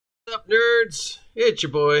nerds? It's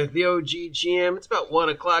your boy, the OGGM. It's about 1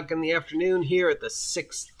 o'clock in the afternoon here at the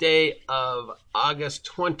 6th day of August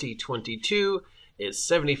 2022. It's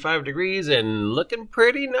 75 degrees and looking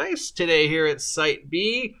pretty nice today here at Site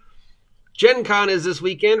B. Gen Con is this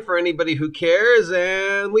weekend for anybody who cares,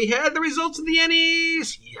 and we had the results of the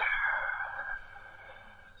Ennnies.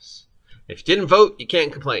 Yes. If you didn't vote, you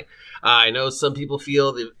can't complain. I know some people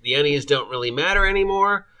feel the Ennnies don't really matter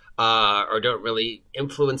anymore, or don't really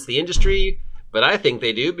influence the industry. But I think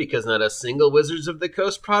they do, because not a single Wizards of the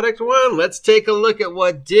Coast product won. Let's take a look at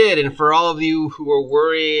what did. And for all of you who are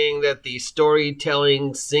worrying that the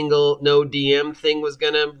storytelling single no DM thing was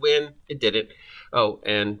going to win, it didn't. Oh,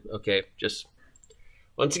 and okay, just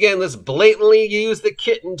once again, let's blatantly use the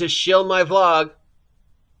kitten to shill my vlog.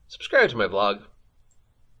 Subscribe to my vlog.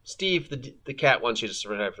 Steve, the cat, wants you to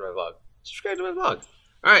subscribe to my vlog. Subscribe to my vlog.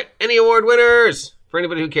 All right, any award winners for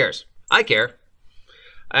anybody who cares. I care.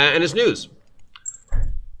 And it's news.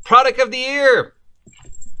 Product of the year,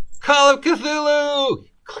 Call of Cthulu.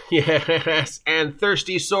 Yes, and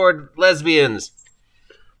Thirsty Sword Lesbians.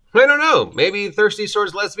 I don't know. Maybe Thirsty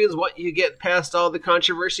Swords Lesbians, what you get past all the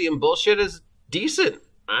controversy and bullshit, is decent.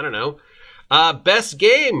 I don't know. Best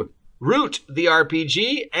game, Root the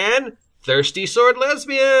RPG and Thirsty Sword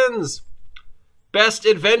Lesbians. Best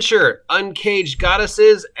adventure, Uncaged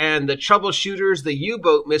Goddesses and the Troubleshooters, the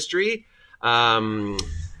U-Boat Mystery.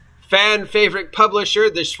 Fan favorite publisher,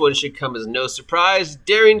 this one should come as no surprise,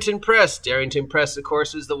 Darrington Press. Darrington Press, of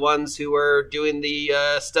course, is the ones who are doing the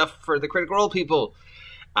stuff for the Critical Role people.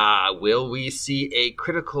 Will we see a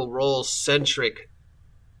Critical Role-centric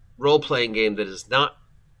role-playing game that is not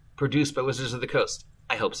produced by Wizards of the Coast?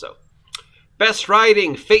 I hope so. Best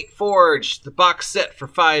Writing, Fate Forged, the box set for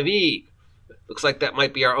 5e. Looks like that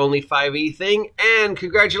might be our only 5e thing. And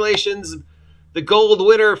congratulations, the gold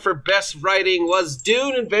winner for Best Writing was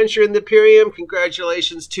Dune Adventure in the Imperium.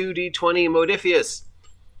 Congratulations, 2D20 Modifius.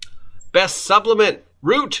 Best Supplement,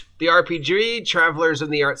 Root, the RPG, Travelers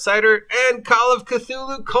and the Artsider, and Call of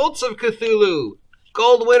Cthulu, Cults of Cthulhu.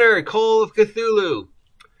 Gold winner, Call of Cthulhu.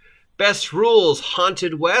 Best Rules,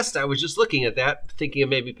 Haunted West. I was just looking at that, thinking of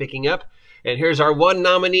maybe picking up. And here's our one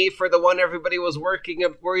nominee for the one everybody was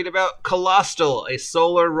worried about, Colostal, a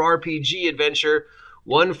solar RPG adventure.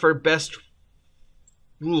 One for Best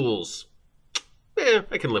Rules.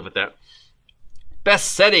 I can live with that.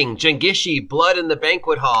 Best Setting, Jengishi, Blood in the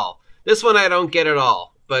Banquet Hall. This one I don't get at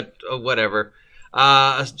all, but whatever.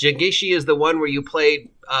 Jengishi is the one where you played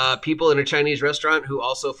people in a Chinese restaurant who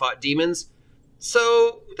also fought demons.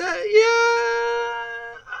 So, yeah,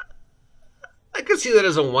 I could see that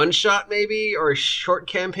as a one-shot maybe, or a short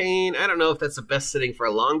campaign. I don't know if that's the best setting for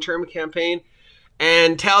a long-term campaign.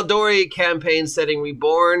 And Tal'Dorei Campaign Setting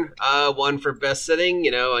Reborn, one for best setting,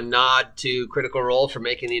 a nod to Critical Role for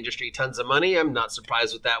making the industry tons of money. I'm not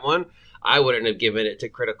surprised with that one. I wouldn't have given it to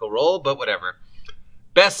Critical Role, but whatever.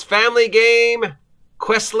 Best Family Game,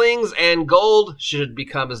 Questlings and Gold, should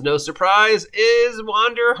become as no surprise, is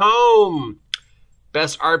Wander Home.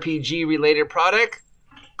 Best RPG-related product,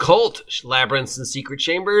 Cult, Labyrinths and Secret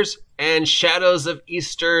Chambers, and Shadows of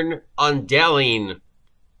Eastern Undalene.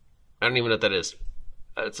 I don't even know what that is.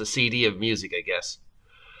 It's a CD of music, I guess.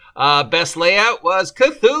 Best layout was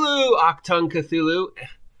Cthulhu, Octung Cthulhu,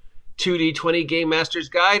 2D20 Game Master's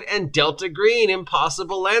Guide, and Delta Green,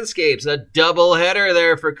 Impossible Landscapes. A double header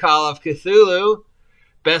there for Call of Cthulhu.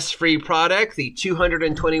 Best free product, the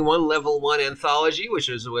 221 Level 1 Anthology, which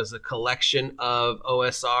was a collection of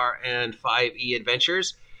OSR and 5e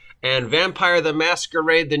adventures. And Vampire the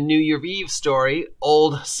Masquerade, the New Year's Eve story,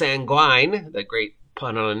 Old Sanguine, the great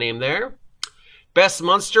pun on a name there. Best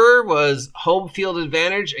monster was Home Field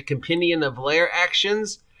Advantage, a compendium of lair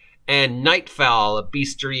actions, and Nightfall, a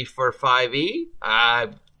bestiary for 5e.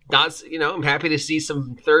 I'm happy to see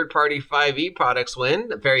some third-party 5e products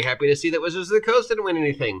win. I'm very happy to see that Wizards of the Coast didn't win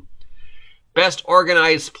anything. Best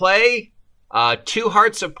organized play, Two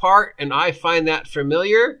Hearts Apart, and I Find That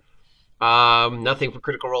Familiar. Nothing for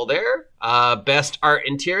Critical Role there. Best art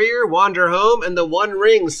interior, Wander Home, and the One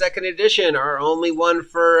Ring 2nd edition are only one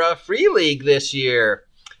for Free League this year.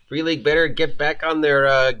 Free League better get back on their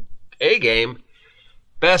A game.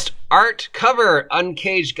 Best art cover,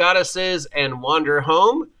 Uncaged Goddesses and Wander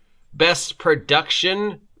Home. Best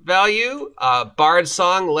production value, Bard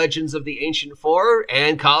Song, Legends of the Ancient Four,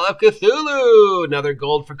 and Call of Cthulhu. Another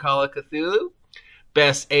gold for Call of Cthulhu.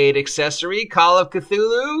 Best aid accessory, Call of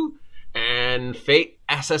Cthulhu. And Fate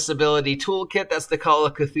Accessibility Toolkit, that's the Call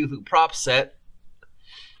of Cthulhu prop set.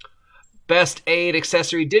 Best Aid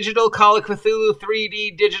Accessory Digital, Call of Cthulhu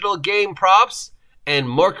 3D Digital Game Props, and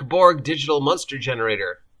Morkborg Digital Monster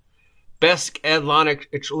Generator. Best electronic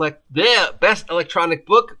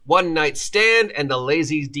book, One Night Stand, and The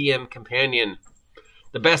Lazy DM Companion.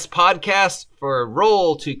 The best podcast for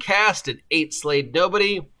Roll to Cast and 8 Slayed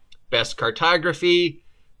Nobody. Best cartography,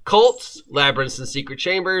 Cults, Labyrinths and Secret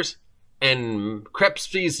Chambers, and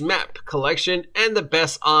Krepsby's Map Collection. And the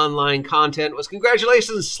best online content was,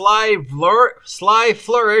 congratulations, Sly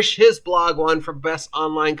Flourish, his blog won for best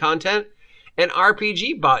online content, and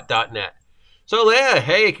RPGbot.net. So yeah,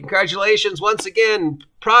 hey, congratulations once again.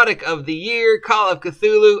 Product of the Year, Call of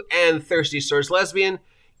Cthulhu and Thirsty Swords Lesbian.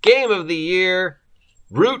 Game of the Year,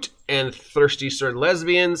 Root and Thirsty Sword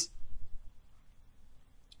Lesbians.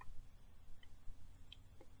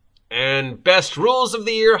 And Best Rules of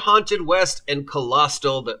the Year, Haunted West and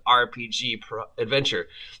Colostal, the RPG adventure.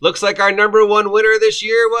 Looks like our #1 winner this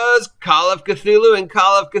year was Call of Cthulhu and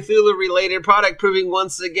Call of Cthulhu related product, proving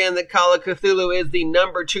once again that Call of Cthulhu is the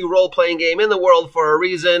 #2 role-playing game in the world for a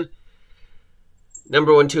reason.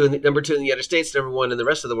 Number two in the United States, #1 in the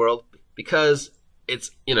rest of the world, because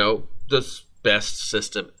it's, you know, the best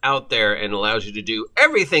system out there and allows you to do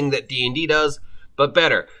everything that D&D does, but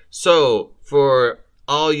better. So for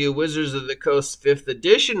all you Wizards of the Coast 5th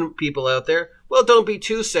edition people out there, well, don't be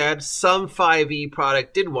too sad. Some 5e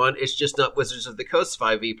product did one. It's just not Wizards of the Coast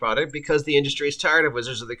 5e product, because the industry is tired of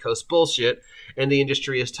Wizards of the Coast bullshit, and the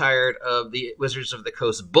industry is tired of the Wizards of the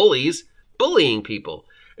Coast bullies bullying people.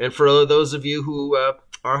 And for those of you who are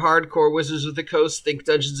hardcore Wizards of the Coast, think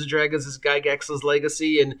Dungeons & Dragons is Gygax's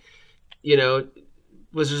legacy, and, you know,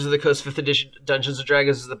 Wizards of the Coast 5th edition Dungeons &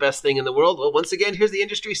 Dragons is the best thing in the world. Well, once again, here's the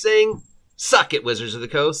industry saying, suck it, Wizards of the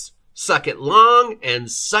Coast. Suck it long and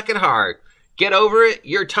suck it hard. Get over it.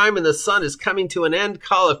 Your time in the sun is coming to an end.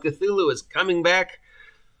 Call of Cthulhu is coming back.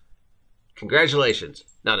 Congratulations.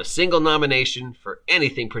 Not a single nomination for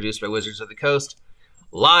anything produced by Wizards of the Coast.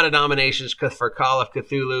 A lot of nominations for Call of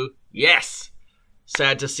Cthulhu. Yes.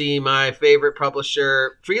 Sad to see my favorite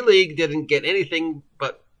publisher, Free League, didn't get anything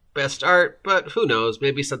but best art. But who knows?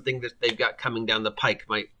 Maybe something that they've got coming down the pike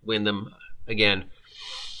might win them again.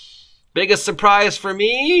 Biggest surprise for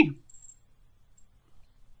me?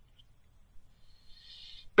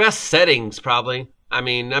 Best settings, probably. I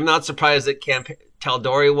mean, I'm not surprised that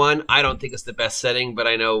Tal'Dorei won. I don't think it's the best setting, but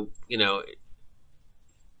I know, you know,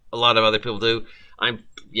 a lot of other people do. My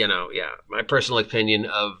personal opinion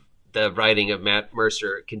of the writing of Matt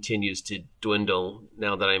Mercer continues to dwindle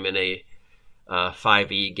now that I'm in a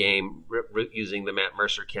 5e game using the Matt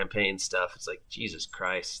Mercer campaign stuff. It's like, Jesus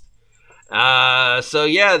Christ. So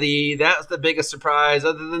yeah, that's the biggest surprise.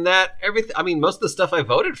 Other than that, everything. I mean, most of the stuff I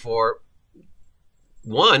voted for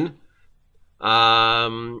won.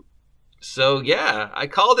 So yeah, I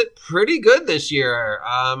called it pretty good this year.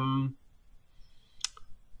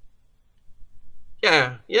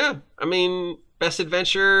 Yeah. I mean, best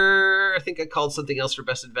adventure. I think I called something else for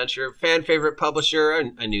best adventure. Fan favorite publisher.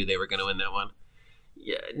 I knew they were going to win that one.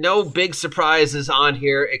 Yeah, no big surprises on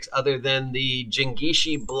here other than the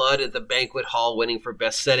Jingishi Blood at the Banquet Hall winning for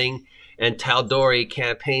best setting, and Tal'Dorei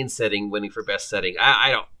campaign setting winning for best setting. I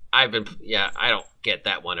don't get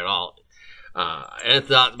that one at all. And it's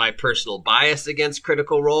not my personal bias against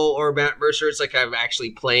Critical Role or Matt Mercer. It's like I'm actually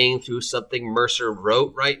playing through something Mercer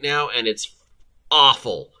wrote right now, and it's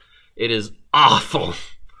awful. It is awful.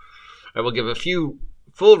 I will give a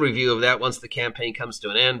full review of that once the campaign comes to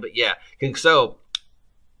an end. But yeah, so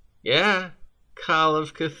yeah, Call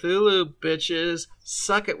of Cthulhu, bitches.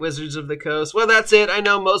 Suck it, Wizards of the Coast. Well, that's it. I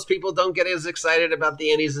know most people don't get as excited about the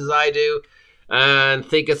Ennnies as I do, and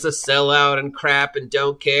think it's a sellout and crap and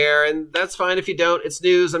don't care. And that's fine if you don't. It's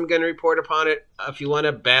news. I'm going to report upon it. If you want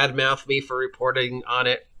to badmouth me for reporting on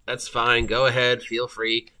it, that's fine. Go ahead. Feel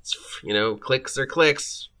free. It's, clicks are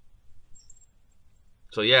clicks.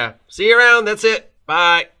 So yeah, see you around. That's it.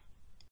 Bye.